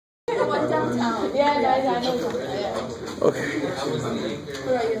one downtown. Yeah, I know. Yeah. Okay.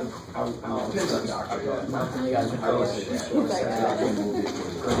 Where are you?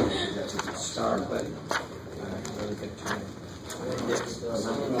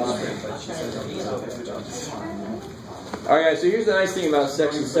 All right, guys, so here's the nice thing about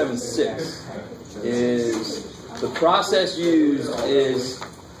section 7.6 is the process used is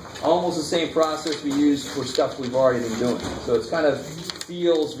almost the same process we use for stuff we've already been doing. So it kind of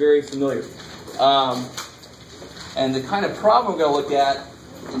feels very familiar. And the kind of problem we're going to look at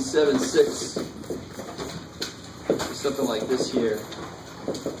in 7.6 is something like this here.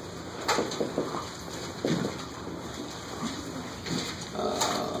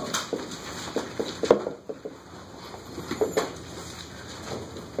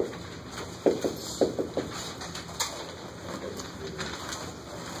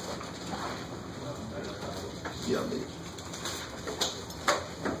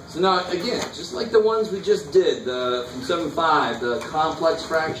 So now, again, just like the ones we just did, from 7.5, the complex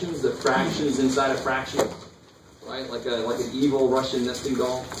fractions, the fractions inside a fraction, right? Like an evil Russian nesting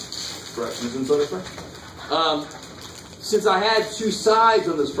doll, fractions inside a fraction. Since I had two sides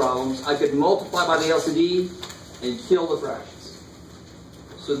on this problem, I could multiply by the LCD and kill the fractions.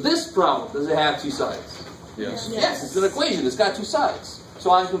 So this problem, does it have two sides? Yes. Yes, it's an equation. It's got two sides.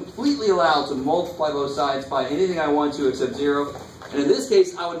 So I'm completely allowed to multiply both sides by anything I want to except 0. And in this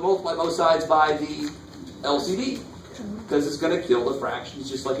case, I would multiply both sides by the LCD, because it's going to kill the fractions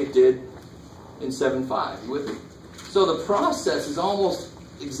just like it did in 7.5. You with me? So the process is almost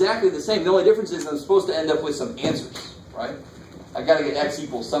exactly the same. The only difference is I'm supposed to end up with some answers, right? I've got to get x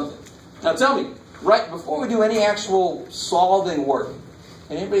equals something. Now tell me, right before we do any actual solving work,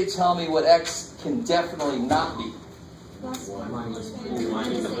 can anybody tell me what x can definitely not be?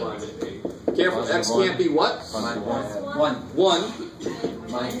 Careful, x can't be what? 1.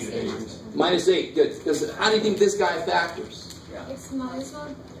 Minus 8. Good. Because how do you think this guy factors? X minus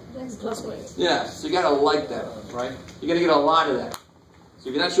 1, x plus 1. Yeah, so you got to like that, right? You're going to get a lot of that. So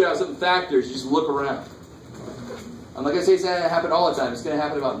if you're not sure how something factors, you just look around. I'm not going to say it's going to happen all the time. It's going to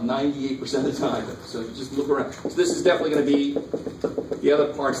happen about 98% of the time. So just look around. So this is definitely going to be the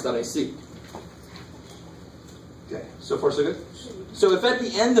other parts that I see. Okay, so far so good? So if at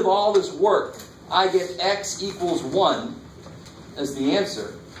the end of all this work, I get x equals 1 as the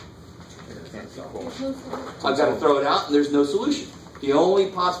answer, I've got to throw it out and there's no solution. The only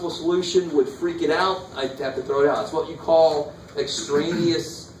possible solution would freak it out. I'd have to throw it out. It's what you call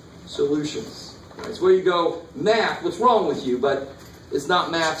extraneous solutions. It's where you go, math, what's wrong with you? But it's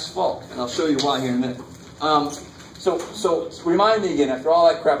not math's fault. And I'll show you why here in a minute. So remind me again, after all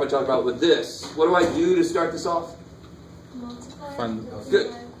that crap I talked about with this, what do I do to start this off?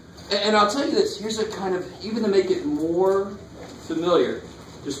 Good. And I'll tell you this, here's a kind of, even to make it more familiar,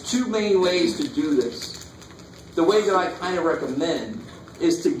 there's two main ways to do this. The way that I kind of recommend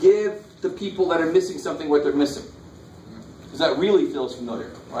is to give the people that are missing something what they're missing. Because that really feels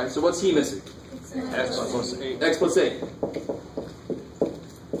familiar, right? So what's he missing? X plus 8. X plus 8.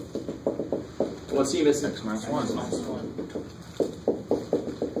 What's he missing? X minus 1.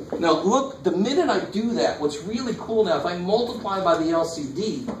 Now look, the minute I do that, what's really cool now, if I multiply by the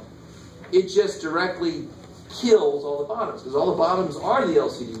LCD, it just directly kills all the bottoms, because all the bottoms are the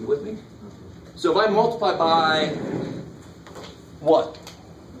LCD. You with me? So if I multiply by what?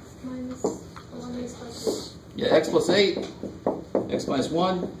 Minus 1 x plus 8. Yeah, x plus 8, x minus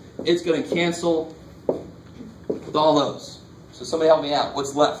 1, it's going to cancel with all those. So somebody help me out.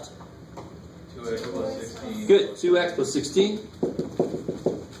 What's left? 2x plus 16. Good. 2x plus 16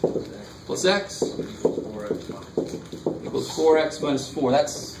 plus x equals 4x minus 4.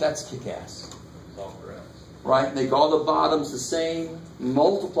 That's kick-ass. Right? Make all the bottoms the same,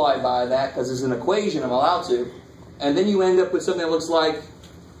 multiply by that, because it's an equation I'm allowed to, and then you end up with something that looks like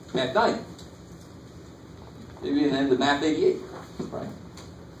Math 90. Maybe an end of Math 88. Right?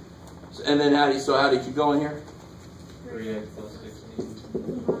 So, and then how do you keep going here? 3x plus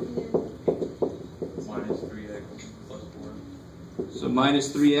 16 minus 3x plus 4. So minus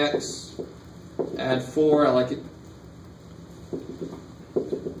 3x, add 4, I like it.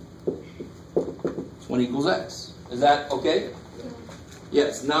 20 equals x. Is that okay?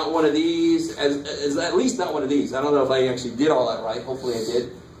 Yes, not one of these, is at least not one of these. I don't know if I actually did all that right. Hopefully I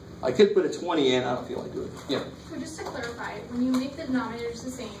did. I could put a 20 in. I don't feel like doing it. Yeah. So just to clarify, when you make the denominators the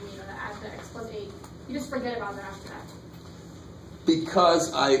same, add the x plus 8, you just forget about that after that.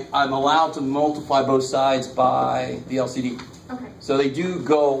 Because I'm allowed to multiply both sides by the LCD. Okay. So they do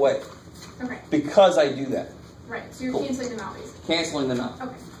go away. Okay. Because I do that. Right. So you're canceling them out, basically. Canceling them out.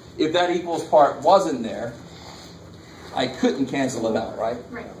 Okay. If that equals part wasn't there, I couldn't cancel it out, right?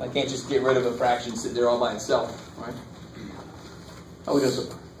 Right. I can't just get rid of a fraction sit there all by itself, right? How we doing so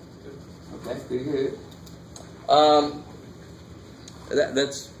far? Okay, good.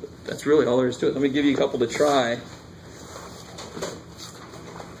 That's really all there is to it. Let me give you a couple to try.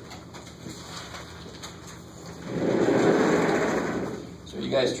 So you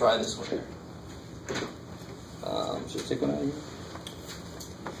guys try this one here. Should I take one out of here?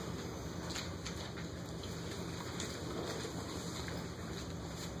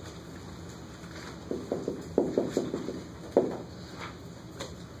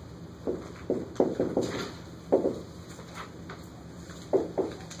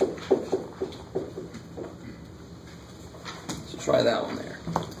 So try that one there.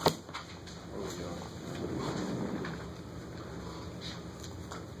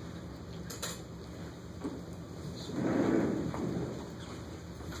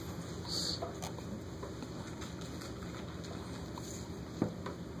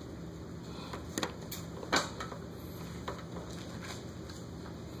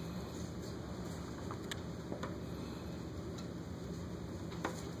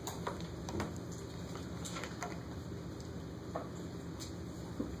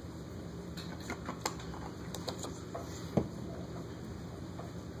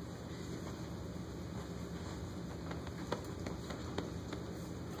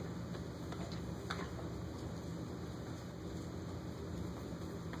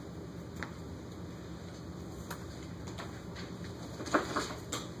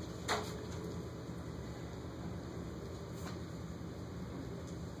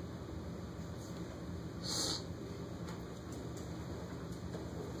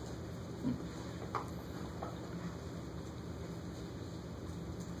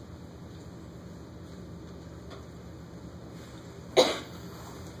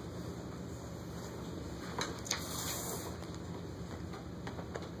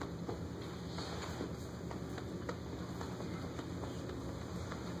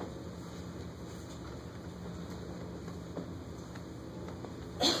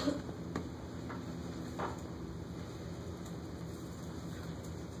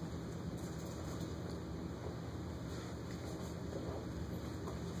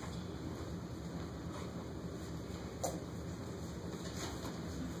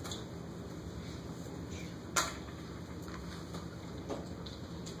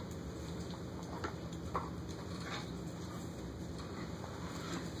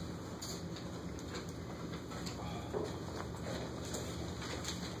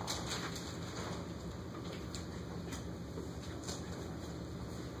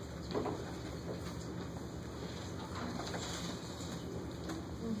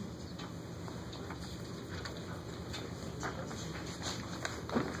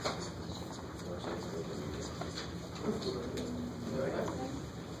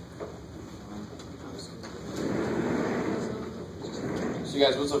 So you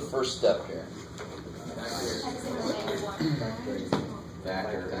guys, what's the first step here?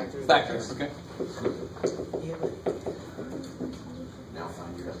 Factors, okay. Now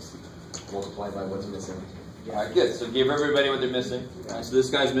find your x. Multiply by what's missing. All right, good. So give everybody what they're missing. All right, so this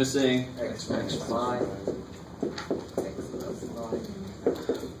guy's missing X minus 5. X plus 5.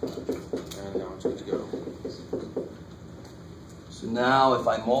 And now it's good to go. So now if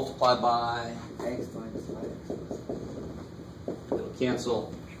I multiply by, X minus 5. it'll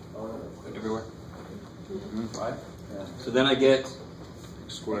cancel everywhere. Right? Yeah. So then I get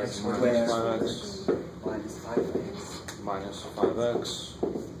Squared X minus squared 5x minus 5x minus 5x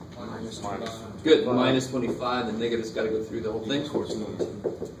minus good, minus 25, the negative's got to go through the whole thing. 14.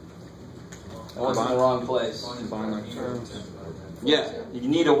 I was in the wrong place. Combine like terms. Yeah, you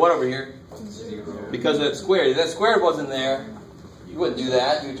need a what over here? Because that squared. If that squared wasn't there, you wouldn't do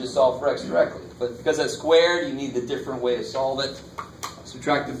that. You would just solve for x directly. But because that's squared, you need the different way to solve it.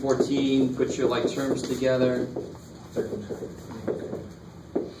 Subtract the 14, put your like terms together.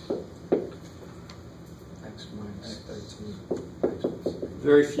 X minus 13.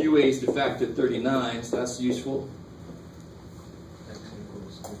 Very few ways to factor 39, so that's useful. X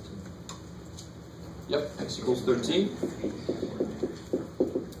equals 13. Yep, x equals 13.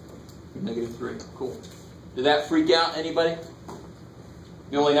 Negative 3. Cool. Did that freak out anybody?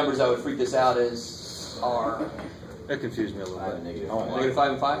 The only numbers that would freak this out are That confused me a little I have bit. a negative. I won't lie. negative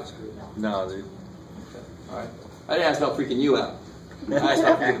 5 and 5? No, dude. All right. I didn't ask about freaking you out. I asked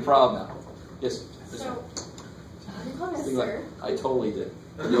about freaking the problem out. Yes? So, you call me Thing like, sir? I totally did.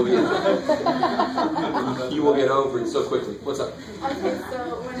 You'll get, you will get over it so quickly. What's up? Okay, so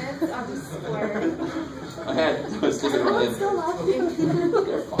when it's squared, I had, I was thinking about I'm him. still laughing.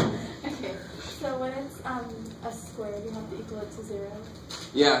 They're fine. Okay, so when it's a squared, you have to equal it to 0.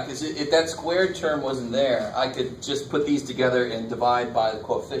 Yeah, because if that squared term wasn't there, I could just put these together and divide by the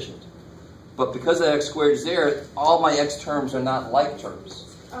coefficient. But because that x squared is there, all my x terms are not like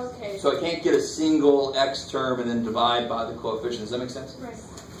terms. Okay. So I can't get a single x term and then divide by the coefficient. Does that make sense? Right.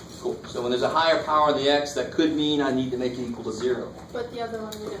 Cool. So when there's a higher power in the x, that could mean I need to make it equal to 0. But the other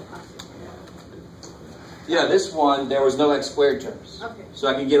one we didn't have to. Yeah, this one, there was no x squared terms. Okay. So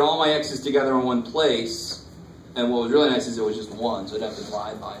I can get all my x's together in one place, and what was really nice is it was just 1, so I'd have to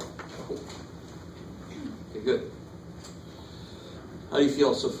divide by it. Okay, good. How do you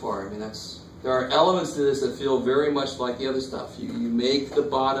feel so far? I mean, there are elements to this that feel very much like the other stuff. You make the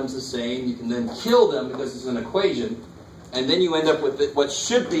bottoms the same, you can then kill them because it's an equation, and then you end up with what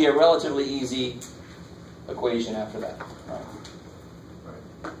should be a relatively easy equation after that. All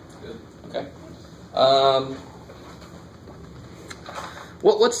right. Good. Okay.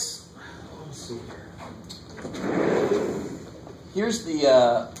 Let's see here. Here's the,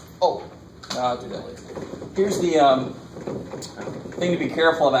 no, I'll do that later. Here's the thing to be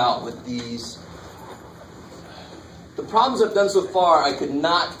careful about with these. The problems I've done so far, I could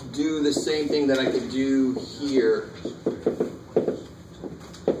not do the same thing that I could do here.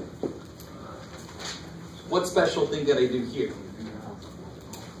 What special thing did I do here?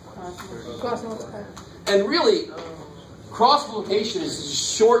 Cross multiply. And really, cross multiplication is a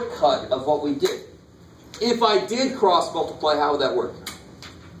shortcut of what we did. If I did cross multiply, how would that work?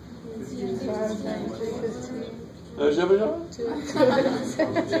 3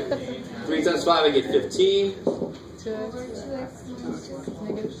 times 5, I get 15.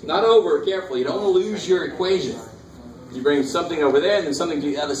 Not over, careful. You don't want to lose your equation. You bring something over there and then something to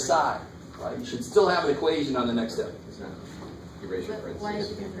the other side. Right? You should still have an equation on the next step. You raise your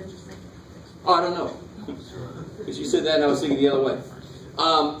parentheses. Oh, I don't know. Because you said that and I was thinking the other way.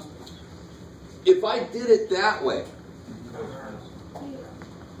 If I did it that way,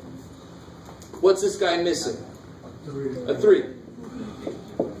 what's this guy missing? A 3.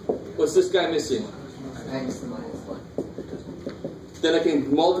 What's this guy missing? X minus 1. Then I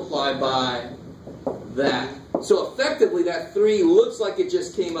can multiply by that. So effectively, that 3 looks like it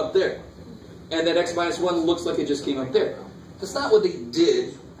just came up there. And that x minus 1 looks like it just came up there. That's not what they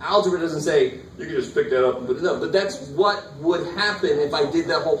did. Algebra doesn't say, you can just pick that up and put it up. But that's what would happen if I did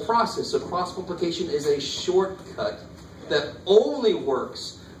that whole process. So cross multiplication is a shortcut that only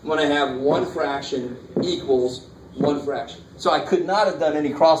works when I have one fraction equals one fraction. So I could not have done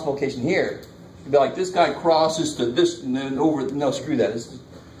any cross multiplication here. It'd be like, this guy crosses to this and then over. No, screw that.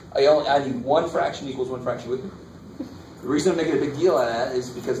 I need one fraction equals one fraction. With me. The reason I'm making a big deal out of that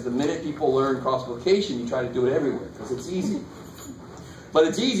is because the minute people learn cross multiplication, you try to do it everywhere because it's easy. But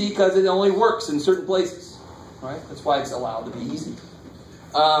it's easy because it only works in certain places, right? That's why it's allowed to be easy.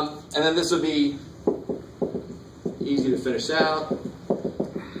 And then this would be easy to finish out.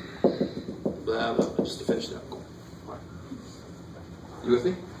 Blah, blah, blah, just to finish it out. Cool. All right. You with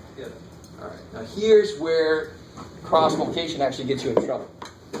me? Yeah. All right. Now here's where cross multiplication actually gets you in trouble.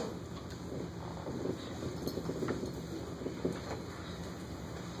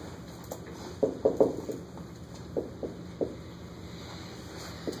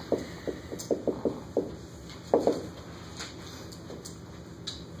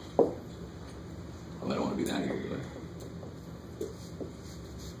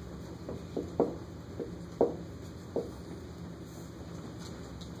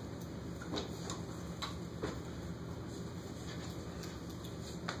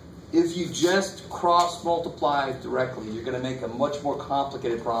 If you just cross multiply directly, you're going to make a much more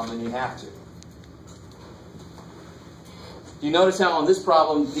complicated problem than you have to. Do you notice how on this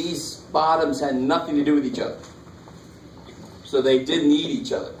problem, these bottoms had nothing to do with each other? So they didn't need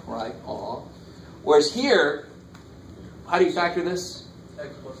each other, right? Aww. Whereas here, how do you factor this?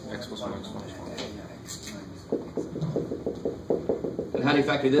 X plus 1. And how do you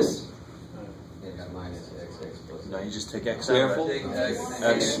factor this? No, you just take x Careful. out.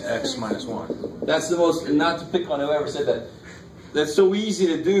 X minus 1. That's the most, not to pick on whoever said that. That's so easy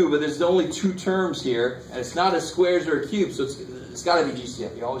to do, but there's only two terms here, and it's not a squares or a cube, so it's got to be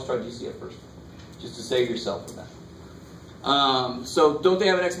GCF. You always try GCF first, just to save yourself from that. So don't they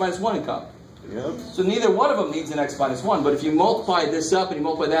have an x minus 1 in common? Yep. So neither one of them needs an x minus 1, but if you multiply this up and you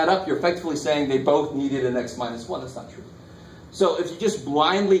multiply that up, you're effectively saying they both needed an x minus 1. That's not true. So if you just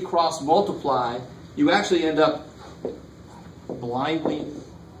blindly cross multiply, you actually end up blindly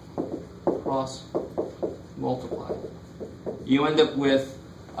cross multiply. You end up with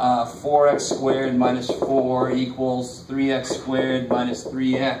 4x squared minus 4 equals 3x squared minus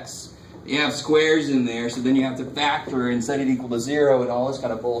 3x. You have squares in there, so then you have to factor and set it equal to 0 and all this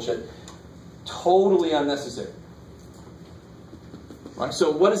kind of bullshit. Totally unnecessary. Right?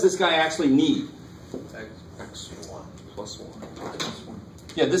 So what does this guy actually need? X1 plus 1.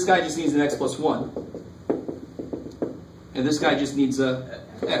 Yeah, this guy just needs an x plus 1. And this guy just needs a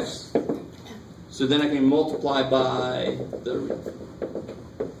x. So then I can multiply by the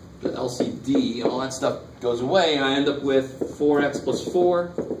LCD, and all that stuff goes away, and I end up with 4x plus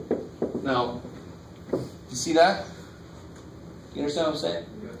 4. Now, you see that? You understand what I'm saying?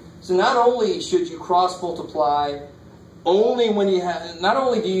 So not only should you cross multiply only when you have, not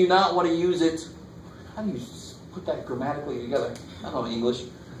only do you not want to use it, how do you put that grammatically together? I don't know English.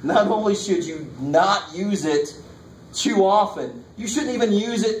 Not only should you not use it too often, you shouldn't even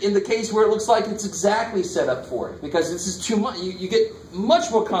use it in the case where it looks like it's exactly set up for it, because this is too much. You get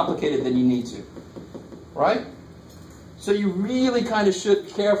much more complicated than you need to, right? So you really kind of should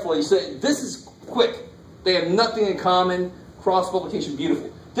be careful. You say, this is quick. They have nothing in common. Cross multiplication,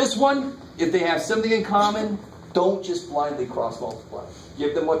 beautiful. This one, if they have something in common, don't just blindly cross multiply.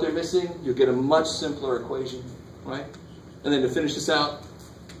 Give them what they're missing, you'll get a much simpler equation, right? And then to finish this out,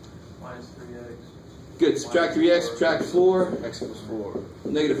 Minus 3x. good, subtract 3x, subtract 4, X equals 4.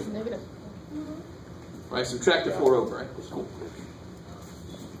 negative. Negative. Right, subtract the 4 over, right? Cool.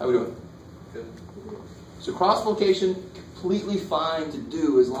 How we doing? Good. So cross multiplication, completely fine to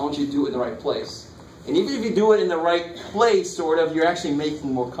do as long as you do it in the right place. And even if you do it in the right place, sort of, you're actually making it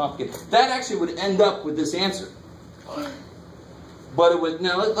more complicated. That actually would end up with this answer. But it would,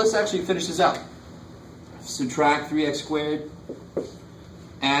 now let's actually finish this out. Subtract 3x squared,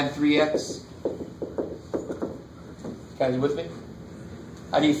 add 3x. Guys, you with me?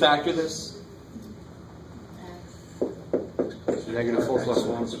 How do you factor this? Negative 4 plus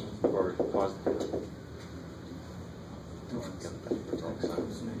 1 or positive.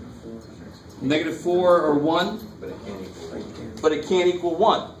 Negative 4 or 1, but it can't equal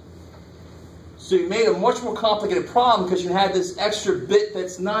 1. So you made a much more complicated problem because you had this extra bit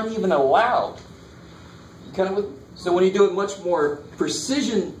that's not even allowed. You kind of, so when you do it much more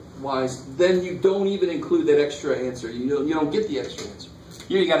precision-wise, then you don't even include that extra answer. You don't get the extra answer.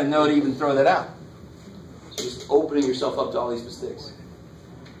 Here you got to know to even throw that out. So just opening yourself up to all these mistakes.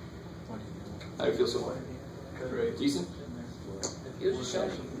 How do you feel so far? Great. Decent?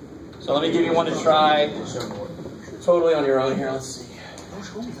 So let me give you one to try totally on your own here. Let's see.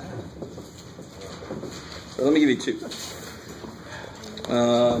 So let me give you two.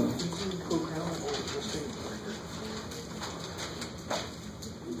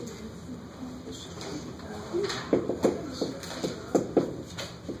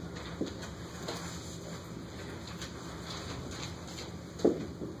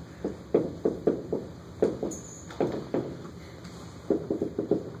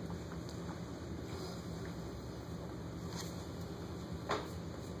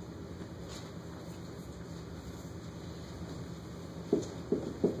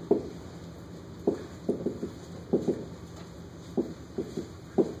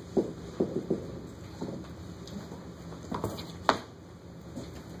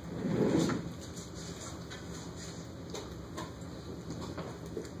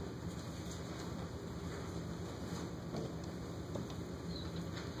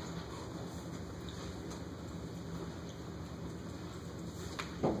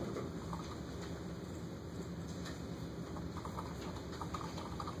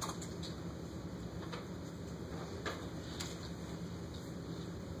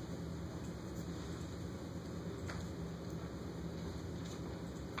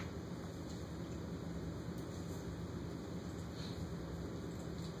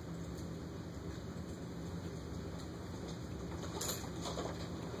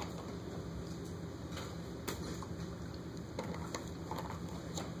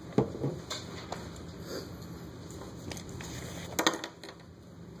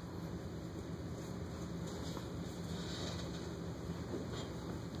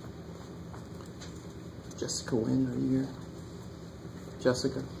 Jessica Wynn, are you here?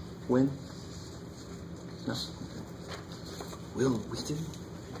 Jessica Wynn? No. Will Wheaton?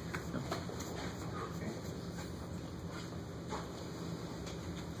 No.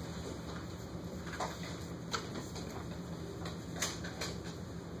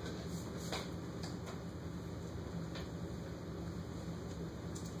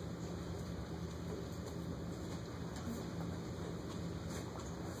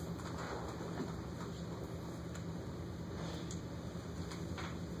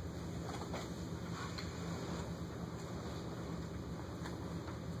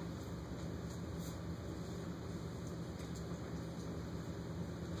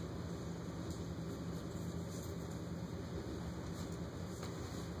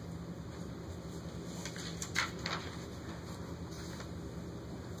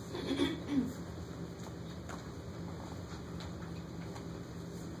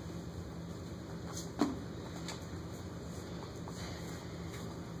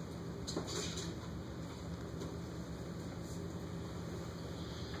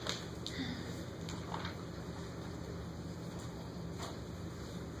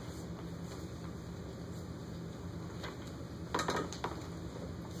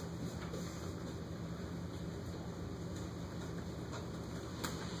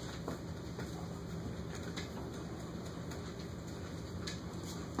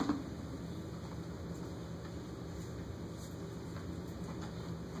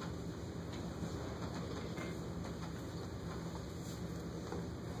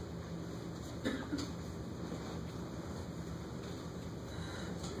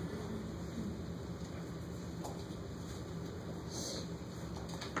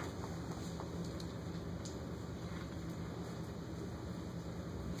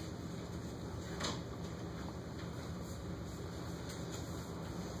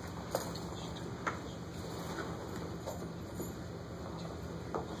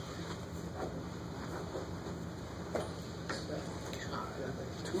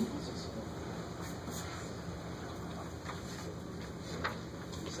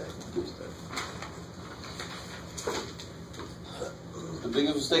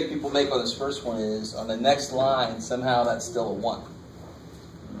 mistake people make on this first one is on the next line, somehow that's still a 1.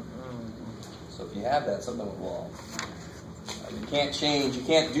 So if you have that, something went wrong. You can't change, you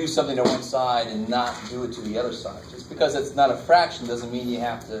can't do something to one side and not do it to the other side. Just because it's not a fraction doesn't mean you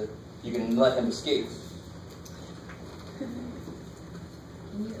can let him escape. Can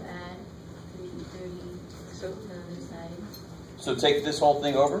you add 30 to the other side? So take this whole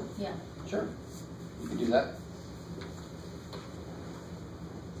thing over? Yeah. Sure. You can do that.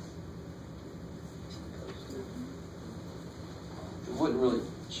 It wouldn't really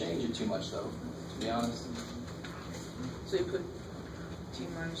change it too much though, to be honest. So you put t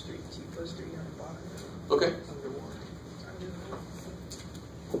minus 3, t plus 3 on the bottom. Okay. Under 1.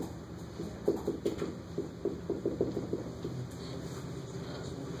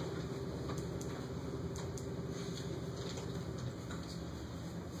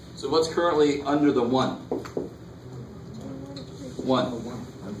 So what's currently under the 1? 1.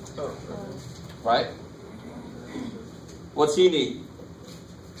 Right? What's he need?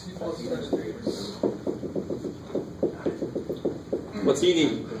 What's he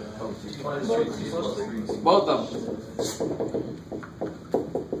need? Both of them.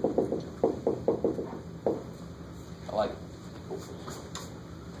 I like it.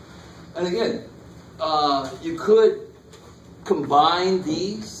 And again, you could combine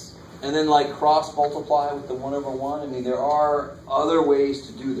these and then like cross multiply with the 1 over 1. I mean, there are other ways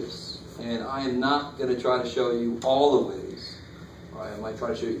to do this. And I am not going to try to show you all the ways. All right, I might try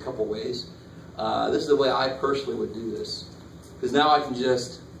to show you a couple ways. This is the way I personally would do this. Because now I can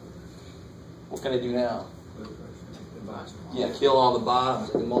just, what can I do now? Yeah, kill all the bottoms.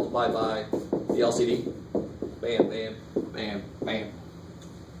 I can multiply by the LCD. Bam, bam, bam, bam.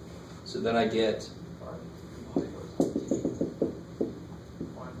 So then I get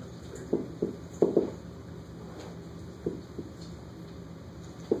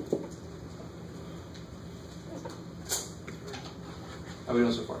how we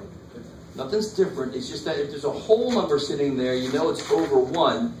doing so far? Nothing's different. It's just that if there's a whole number sitting there, you know it's over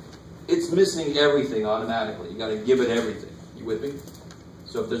 1. It's missing everything automatically. You got to give it everything. You with me?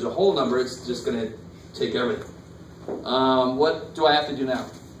 So if there's a whole number, it's just going to take everything. What do I have to do now?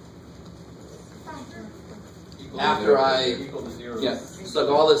 After I suck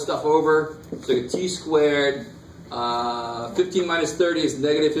all this stuff over, so I get t squared. 15 minus 30 is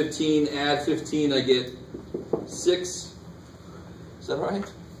negative 15. Add 15, I get 6. Is that right?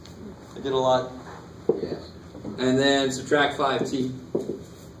 I did a lot. Yes. And then subtract 5t.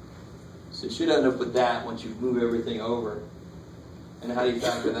 So you should end up with that once you move everything over. And how do you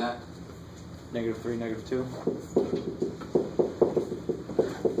factor that? -3, -2.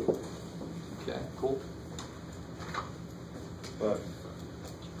 Okay, cool. But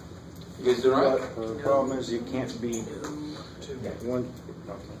You guys doing all right? the problem is you can't be one.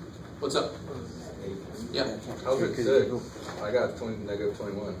 What's up? Yeah. How's it good? I got negative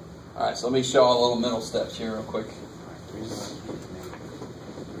 21. All right, so let me show all the little middle steps here real quick.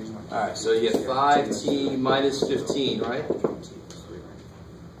 All right, so you get 5t minus 15, right?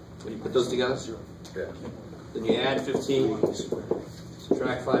 When you put those together? Yeah. Then you add 15,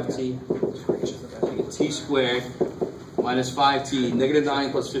 subtract 5t, you get t squared minus 5t, negative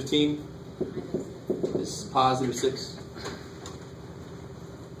 9 plus 15 is positive 6.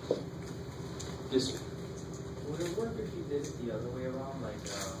 Yes, Would it work if you did it the other way around, like,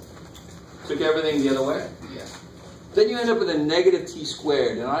 took everything the other way? yeah. Then you end up with a negative t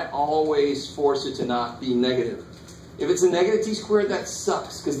squared, and I always force it to not be negative. If it's a negative t squared, that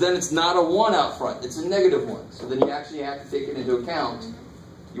sucks, because then it's not a 1 out front, it's a negative 1. So then you actually have to take it into account.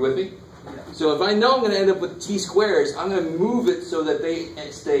 You with me? So if I know I'm going to end up with t squares, I'm going to move it so that they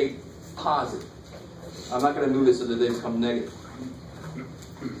stay positive. I'm not going to move it so that they become negative.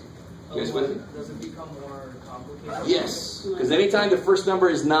 You guys with me? Does it become more complicated? Yes, because anytime the first number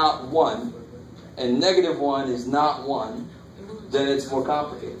is not 1, and negative 1 is not 1, then it's more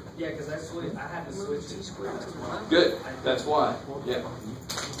complicated. Yeah, because I had to switch to square. Good, that's why. Yeah.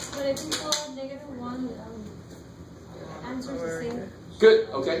 But if you pull out -1, answer's the same. Good,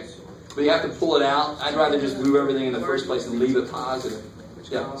 okay. But you have to pull it out. I'd rather just move everything in the first place and leave it positive.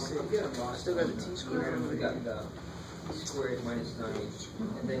 Yeah. I still got the t squared, and we got the t squared minus 9,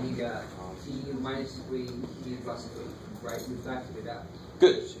 and then you got t minus 3, t plus 3, right? We factored it out.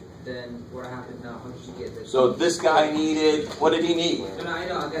 Good. Then what happened now? How did you get this? So this guy needed, what did he need? No, I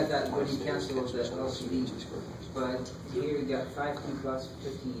know, I got that when he canceled the LCD, but here you got 5t plus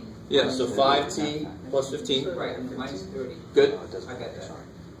 15. Yeah, so 5t plus 15. Right, and minus 30. Good. I got that.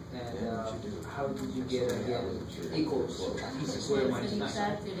 And how did you get again equals t squared minus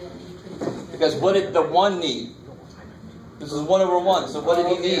 9? Because what did the 1 need? This is 1 over 1. So what did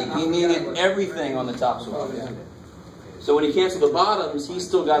he need? He needed everything on the top side. Yeah. So when he canceled the bottoms, he's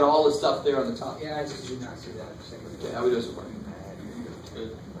still got all the stuff there on the top. Yeah, I just did not see that. Okay, how we doing so far?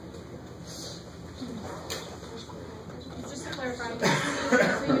 Good. Just to clarify,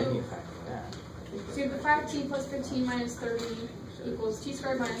 so you have the 5t plus 15 minus 30 equals t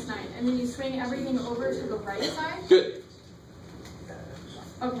squared minus 9, and then you swing everything over to the right side? Good.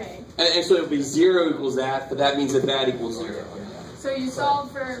 Okay. And so it'll be 0 equals that, but that means that that equals 0. So you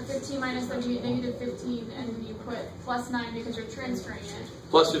solve for 15 minus 30, you get negative 15, and you put plus 9 because you're transferring it.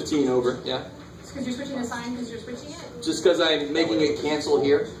 Plus 15 over, yeah. Because you're switching the sign because you're switching it? Just because I'm making it cancel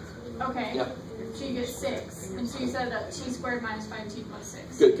here. Okay. Yep. So you get 6. And so you set up t squared minus 5t plus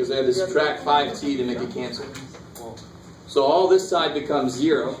 6. Good, because I had to subtract 5t to make it cancel. So all this side becomes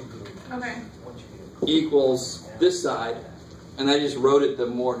 0. Okay. Equals this side. And I just wrote it the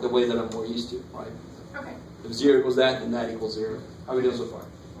way that I'm more used to, right? Okay. If 0 equals that, then that equals 0. How are we doing so far?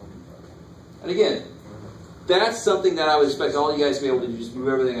 And again, that's something that I would expect all you guys to be able to just move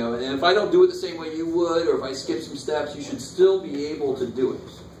everything over. And if I don't do it the same way you would, or if I skip some steps, you should still be able to do it.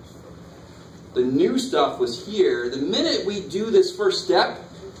 The new stuff was here. The minute we do this first step,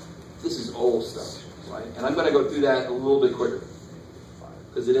 this is old stuff, right? And I'm going to go through that a little bit quicker,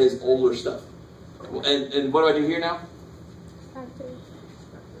 because it is older stuff. And what do I do here now?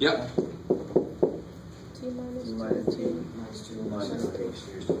 Yep.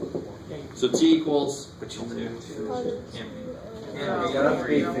 So t equals 2.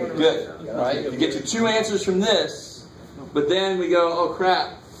 Good, right? You get to 2 answers from this, but then we go, oh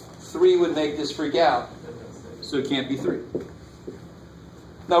crap, 3 would make this freak out, so it can't be 3.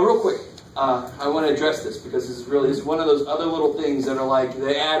 Now, real quick, I want to address this because this is one of those other little things that are like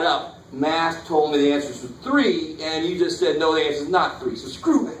they add up. Math told me the answer was 3, and you just said no, the answer is not 3. So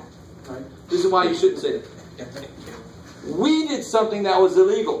screw that. Right? This is why you shouldn't say that. We did something that was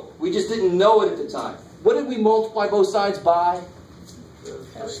illegal. We just didn't know it at the time. What did we multiply both sides by? The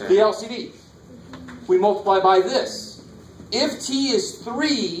LCD. We multiply by this. If t is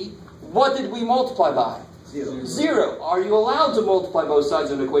 3, what did we multiply by? 0. Are you allowed to multiply both sides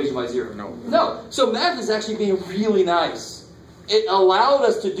of an equation by 0? No. No. So math is actually being really nice. It allowed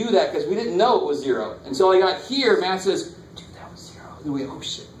us to do that because we didn't know it was 0. And so I got here, math says, dude, that was 0. And we, oh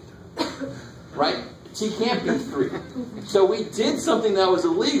shit. Right? T can't be 3. So we did something that was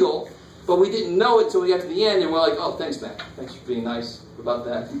illegal, but we didn't know it until we got to the end, and we're like, oh, thanks, Matt. Thanks for being nice about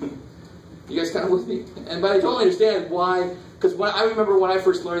that. You guys kind of with me? But I totally understand why, because I remember when I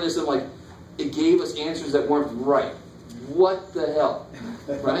first learned this, I'm like, it gave us answers that weren't right. What the hell?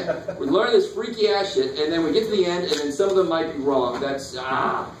 Right? We learn this freaky ass shit, and then we get to the end, and then some of them might be wrong. So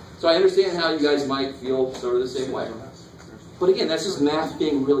I understand how you guys might feel sort of the same way. But again, that's just math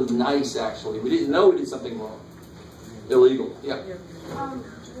being really nice, actually. We didn't know we did something wrong. Illegal. Yeah. I don't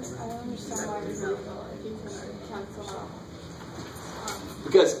understand why it's illegal if you can cancel out.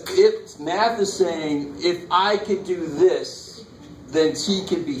 Because if math is saying, if I could do this, then t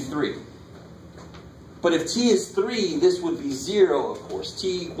can be 3. But if t is 3, this would be 0, of course.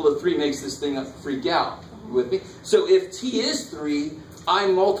 T equal to 3 makes this thing freak out. You with me? So if t is 3, I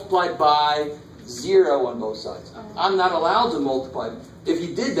multiplied by 0 on both sides. I'm not allowed to multiply. If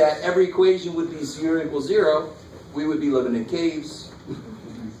you did that, every equation would be 0 equals 0. We would be living in caves.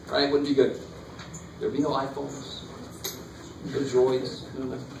 Right? Wouldn't be good. There'd be no iPhones. No Droids.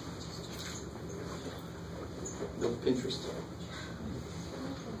 No Pinterest.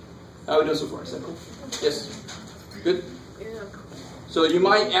 How are we doing so far? Is that cool? Yes? Good? So you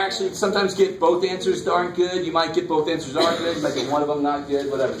might actually sometimes get both answers aren't good. You might get both answers aren't good. You might get one of them not good.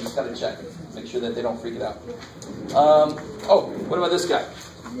 Whatever. You just got to check it. Make sure that they don't freak it out. Oh, what about this guy?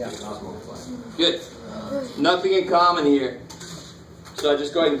 Good. Nothing in common here. So I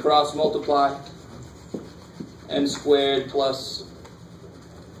just go ahead and cross multiply. N squared plus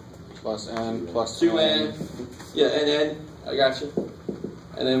n plus 2n. Yeah, and n. I got you.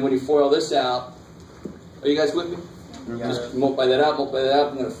 And then when you FOIL this out, are you guys with me? Just multiply that out, multiply that out.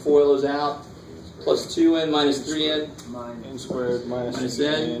 I'm going to FOIL those out. Plus 2n minus 3n. n squared minus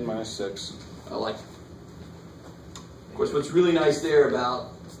n minus 6. I like it. Of course, what's really nice there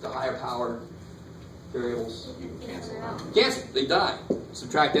about the higher power variables, you can cancel them out. Cancel, they die.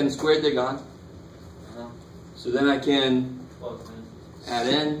 Subtract n squared, they're gone. So then I can add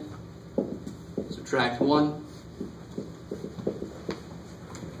n, subtract 1.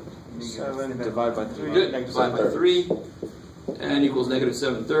 7 divided by 3. Good. Divide by 3. N equals negative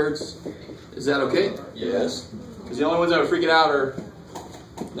 7/3. Is that okay? Yes. Because the only ones that are freaking out are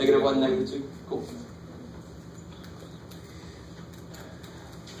negative 1 and negative 2. Cool.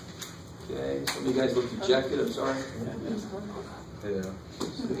 Okay, some of you guys look dejected, I'm sorry. Yeah.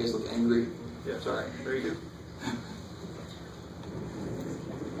 Some of you guys look angry. Yeah, Sorry. there you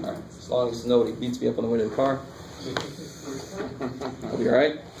Alright, as long as nobody beats me up on the window of the car. I'll be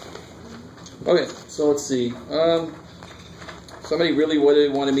alright. Okay, so let's see. Somebody really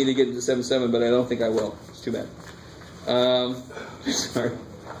wanted me to get into 7-7, but I don't think I will. It's too bad. Sorry.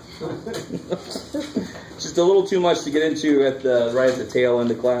 Just a little too much to get into right at the tail end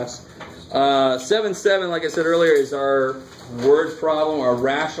of class. 7-7, like I said earlier, is our word problem, our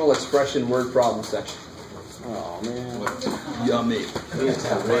rational expression word problem section. Oh, man. Yummy. We have to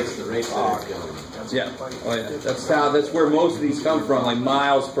have rates, the rates that are killing me. Yeah. Oh yeah. That's where most of these come from, like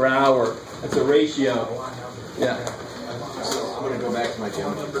miles per hour. That's a ratio. Yeah. So I'm going to go back to my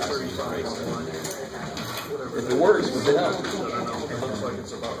geometry class and use rates in there. If it works, what the hell?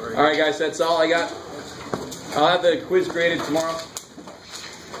 All right, guys. That's all I got. I'll have the quiz graded tomorrow.